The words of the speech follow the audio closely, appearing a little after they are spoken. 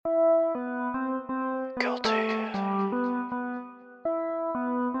Een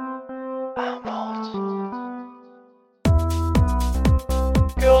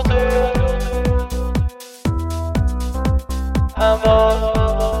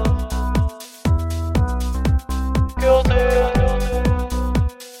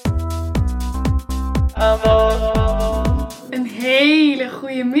hele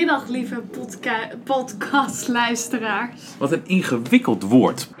goede middag, lieve podcastluisteraars. Wat een ingewikkeld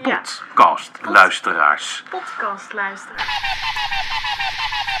woord. Ja. Podcastluisteraars. Podcastluisteraars.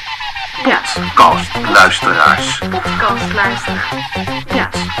 Podcastluisteraars. Podcastluisteraars. Ja.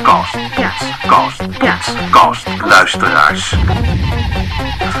 Podcastluisteraars.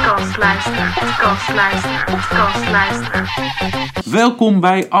 Podcastluisteraars. Welkom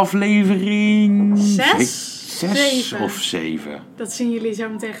bij aflevering 6 of 7. Dat zien jullie zo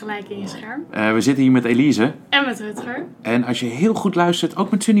meteen gelijk in je scherm. We zitten hier met Elize. En met Rutger. En als je heel goed luistert,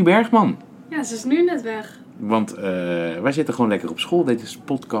 ook met Sunny Bergman. Ja, ze is nu net weg. Want wij zitten gewoon lekker op school deze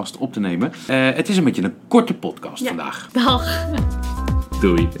podcast op te nemen. Het is een beetje een korte podcast vandaag. Dag.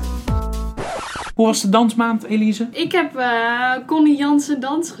 Doei. Hoe was de dansmaand, Elize? Ik heb Connie Jansen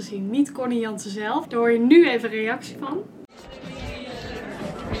dans gezien. Niet Connie Jansen zelf. Daar hoor je nu even een reactie van.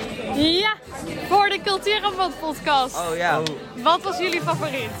 Ja, voor de cultuuraanbodpodcast. Oh ja. Wat was jullie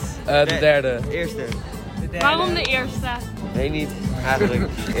favoriet? De derde. Eerste. Waarom de eerste? Nee, niet. Eigenlijk.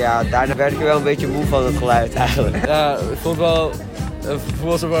 Ja, daarna werd ik er wel een beetje moe van het geluid eigenlijk. Ja, ik vond wel een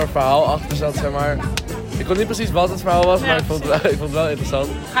gevoel alsof er een verhaal achter zat, zeg maar. Ik kon niet precies wat het verhaal was, maar ik vond het wel interessant.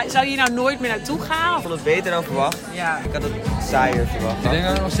 Zou je nou nooit meer naartoe gaan? Ik vond het beter dan verwacht. Ja. Ik had het saaier verwacht. Ik denk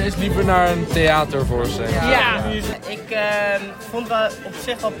dat ik nog steeds liever naar een theatervoorstelling. Ja. Ik vond het wel op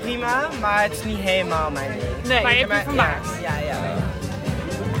zich wel prima, maar het is niet helemaal mijn ding. Nee, Maar je hebt je vermaakt. Ja.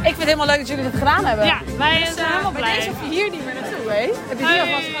 Ik vind het helemaal leuk dat jullie het gedaan hebben. Ja, wij zijn helemaal Maar blij. deze hoef je hier niet meer naartoe, hè? Heb je die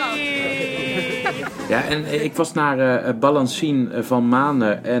alvast gehad? Ja, en ik was naar Balancine van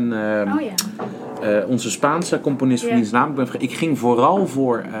Manen en Oh ja. onze Spaanse componist van wiens naam ik ging vooral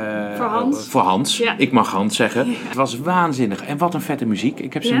voor Hans. Voor Hans. Ja. Ik mag Hans zeggen. Ja. Het was waanzinnig. En wat een vette muziek.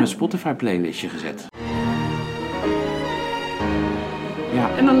 Ik heb ze in Ja? mijn Spotify playlistje gezet. Ja,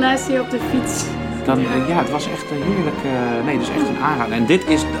 En dan luister je op de fiets. dan, het was echt heerlijk. Nee, dus echt een aanrader. En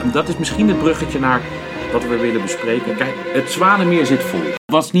dat is misschien het bruggetje naar wat we willen bespreken. Kijk, het Zwanenmeer zit vol. Het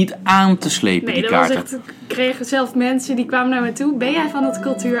was niet aan te slepen, Nee, die dat kaarten. was echt... Ik kreeg zelf mensen die kwamen naar me toe. Ben jij van het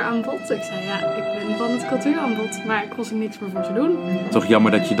cultuuraanbod? Ik zei ja, ik ben van het cultuuraanbod. Maar ik kon er niks meer voor te doen. Toch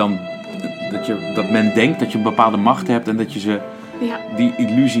jammer dat je dan... Dat men denkt dat je een bepaalde macht hebt en dat je ze Ja. die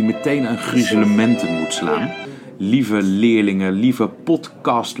illusie meteen aan gruzelementen moet slaan. Ja. Lieve leerlingen, lieve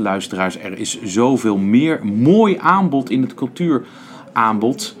podcastluisteraars, er is zoveel meer mooi aanbod in het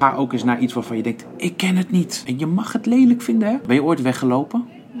cultuuraanbod. Ga ook eens naar iets waarvan je denkt, ik ken het niet. En je mag het lelijk vinden, hè? Ben je ooit weggelopen?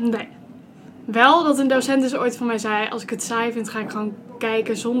 Nee. Wel dat een docent dus ooit van mij zei, als ik het saai vind, ga ik gewoon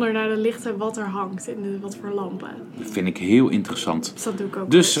kijken zonder naar de lichten wat er hangt in wat voor lampen. Dat vind ik heel interessant. Dus dat doe ik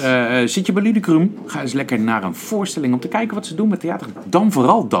ook. Dus wel eens. zit je bij Ludicrum, ga eens lekker naar een voorstelling om te kijken wat ze doen met theater. Dan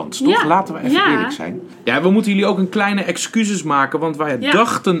vooral dans, toch? Ja. Laten we even Ja. eerlijk zijn. Ja, we moeten jullie ook een kleine excuses maken, want wij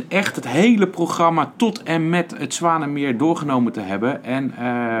dachten echt het hele programma tot en met het Zwanenmeer doorgenomen te hebben. En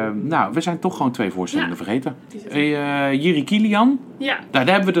we zijn toch gewoon 2 voorstellingen vergeten. Jiri Kilian, Ja. daar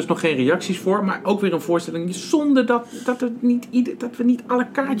hebben we dus nog geen reacties voor, maar ook weer een voorstelling zonder dat we niet alle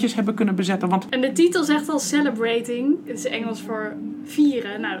kaartjes hebben kunnen bezetten. Want En de titel zegt al celebrating. Het is Engels voor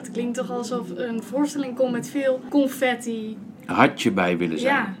vieren. Nou, dat klinkt toch alsof een voorstelling komt met veel confetti. had je bij willen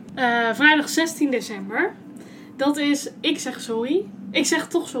zijn. Ja. Vrijdag 16 december. Dat is Ik zeg sorry. Ik zeg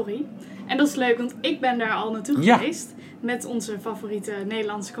toch sorry. En dat is leuk, want ik ben daar al naartoe geweest. Met onze favoriete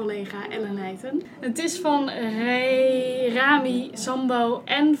Nederlandse collega Ellen Leijten. Het is van Rami Sambo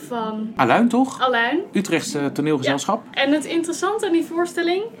en van Aluin, toch? Aluin. Utrechtse toneelgezelschap. Ja. En het interessante aan die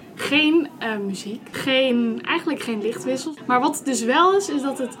voorstelling, geen muziek, eigenlijk geen lichtwissels. Maar wat het dus wel is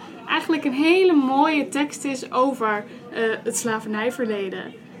dat het eigenlijk een hele mooie tekst is over het slavernijverleden.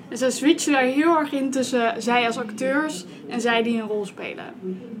 En ze switchen daar heel erg in tussen zij als acteurs en zij die een rol spelen.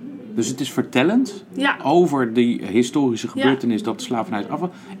 Dus het is vertellend over die historische gebeurtenis dat de slavernij is af.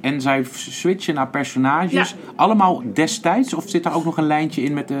 En zij switchen naar personages, allemaal destijds? Of zit daar ook nog een lijntje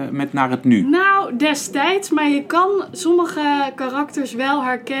in met naar het nu? Nou, destijds, maar je kan sommige karakters wel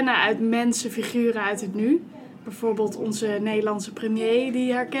herkennen uit mensenfiguren uit het nu. Bijvoorbeeld onze Nederlandse premier,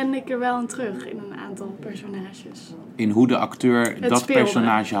 die herkende ik er wel in terug in een aantal personages. In hoe de acteur dat speelde.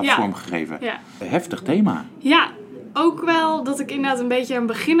 personage had vormgegeven. Ja. Heftig thema. Ja, ook wel dat ik inderdaad een beetje aan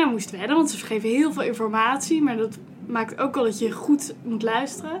beginner moest wedden. Want ze geven heel veel informatie, maar dat maakt ook wel dat je goed moet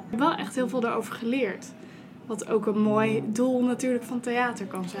luisteren. Ik heb wel echt heel veel daarover geleerd. Wat ook een mooi doel natuurlijk van theater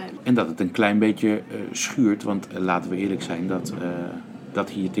kan zijn. En dat het een klein beetje schuurt, want laten we eerlijk zijn dat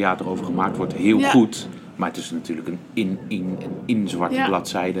hier theater over gemaakt wordt heel goed. Maar het is natuurlijk een in zwarte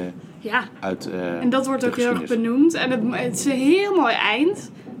bladzijde uit en dat wordt ook heel erg benoemd. En het is een heel mooi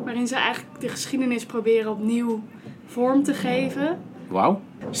eind, waarin ze eigenlijk de geschiedenis proberen opnieuw vorm te geven. Wauw.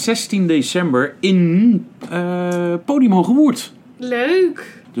 16 december in Podium Hoge Woerd.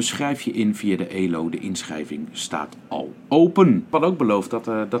 Leuk! Dus schrijf je in via de ELO. De inschrijving staat al open. We hadden ook beloofd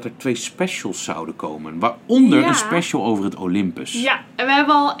dat er 2 specials zouden komen. Waaronder een special over het Olympus. Ja, en we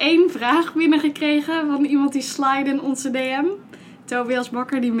hebben al 1 vraag binnengekregen van iemand die slide in onze DM. Tobias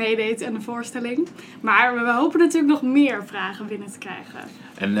Bakker die meedeed aan de voorstelling. Maar we hopen natuurlijk nog meer vragen binnen te krijgen.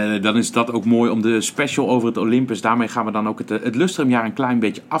 En dan is dat ook mooi om de special over het Olympus. Daarmee gaan we dan ook het Lustrumjaar een klein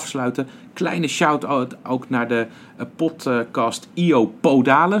beetje afsluiten. Kleine shout-out ook naar de podcast IO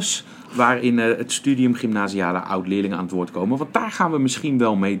Podales. Waarin het Studium Gymnasiale oud-leerlingen aan het woord komen. Want daar gaan we misschien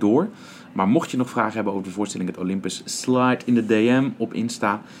wel mee door. Maar mocht je nog vragen hebben over de voorstelling het Olympus, slide in de DM op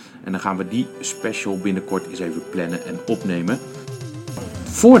Insta. En dan gaan we die special binnenkort eens even plannen en opnemen.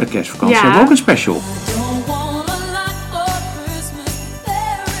 Voor de kerstvakantie hebben we ook een special.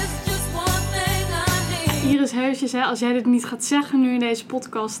 Iris Heusjes, als jij dit niet gaat zeggen nu in deze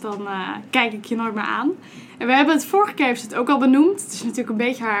podcast, dan kijk ik je nooit meer aan. En we hebben het vorige keer het ook al benoemd. Het is natuurlijk een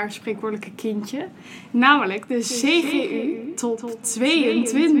beetje haar spreekwoordelijke kindje. Namelijk de CGU tot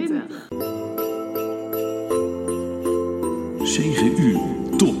 22. CGU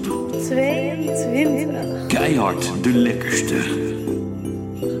top 22. Keihard de lekkerste.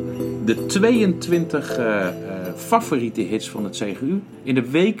 De 22 favoriete hits van het CGU in de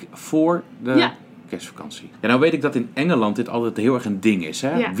week voor de kerstvakantie. Ja, nou weet ik dat in Engeland dit altijd heel erg een ding is.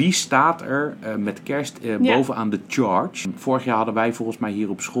 Hè? Ja. Wie staat er met kerst bovenaan de charge? Vorig jaar hadden wij volgens mij hier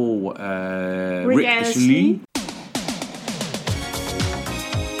op school Rick Astley.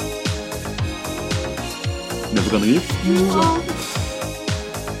 Never Gonna Leave.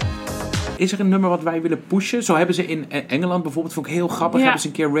 Is er een nummer wat wij willen pushen? Zo hebben ze in Engeland bijvoorbeeld, vond ik heel grappig, hebben ze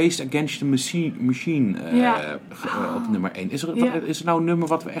een keer Race Against the Machine op nummer 1. Is er nou een nummer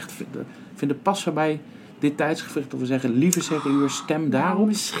wat we echt vinden passen bij dit tijdsgevricht? Of we zeggen, lieve CGU'er, stem daarop? Nou,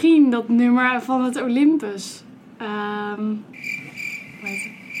 misschien dat nummer van het Olympus.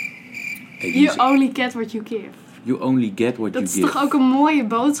 You only get what you give. You only get what you give. Dat is toch ook een mooie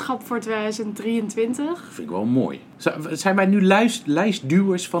boodschap voor 2023? Dat vind ik wel mooi. Zijn wij nu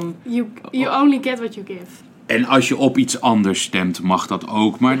lijstduwers van... You only get what you give. En als je op iets anders stemt, mag dat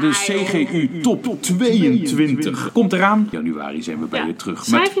ook. Maar de CGU top 22 komt eraan. Januari zijn we bij je terug.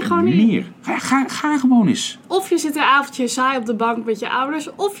 Schrijf je gewoon meer. Ga gewoon eens. Of je zit een avondje saai op de bank met je ouders.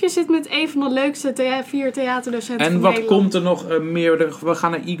 Of je zit met een van de leukste 4 theaterdocenten van Nederland. En wat komt er nog meer? We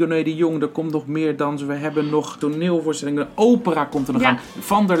gaan naar Igoné de Jong. Er komt nog meer dansen. We hebben nog toneelvoorstellingen. Opera komt er nog aan.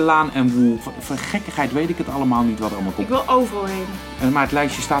 Van der Laan en Woel. Van gekkigheid weet ik het allemaal niet wat er allemaal komt. Ik wil overal heen. Maar het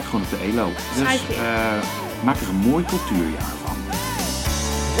lijstje staat gewoon op de ELO. Dus maak er een mooi cultuurjaar